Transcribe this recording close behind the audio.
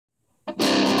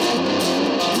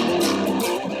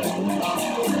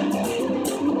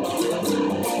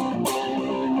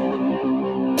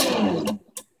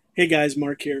Hey guys,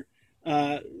 Mark here.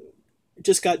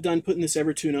 Just got done putting this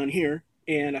Evertune on here,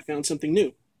 and I found something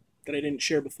new that I didn't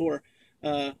share before.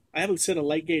 I have a set of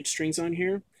light gauge strings on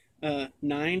here,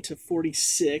 9 to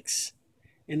 46,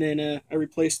 and then I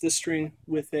replaced this string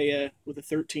with a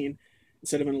 13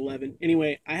 instead of an 11.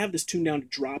 Anyway, I have this tuned down to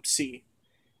drop C,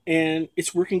 and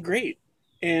it's working great.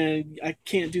 And I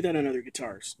can't do that on other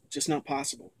guitars; it's just not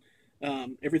possible.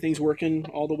 Everything's working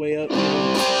all the way up.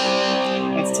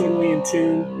 That's totally in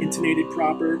tune, intonated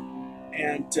proper,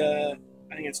 and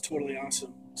I think it's totally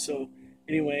awesome. So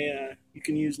anyway, you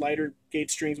can use lighter gauge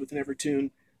strings with an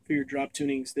Evertune for your drop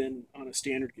tunings than on a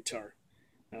standard guitar,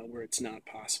 where it's not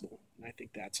possible. And I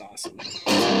think that's awesome.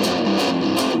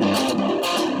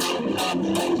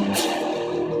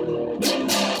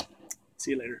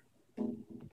 See you later.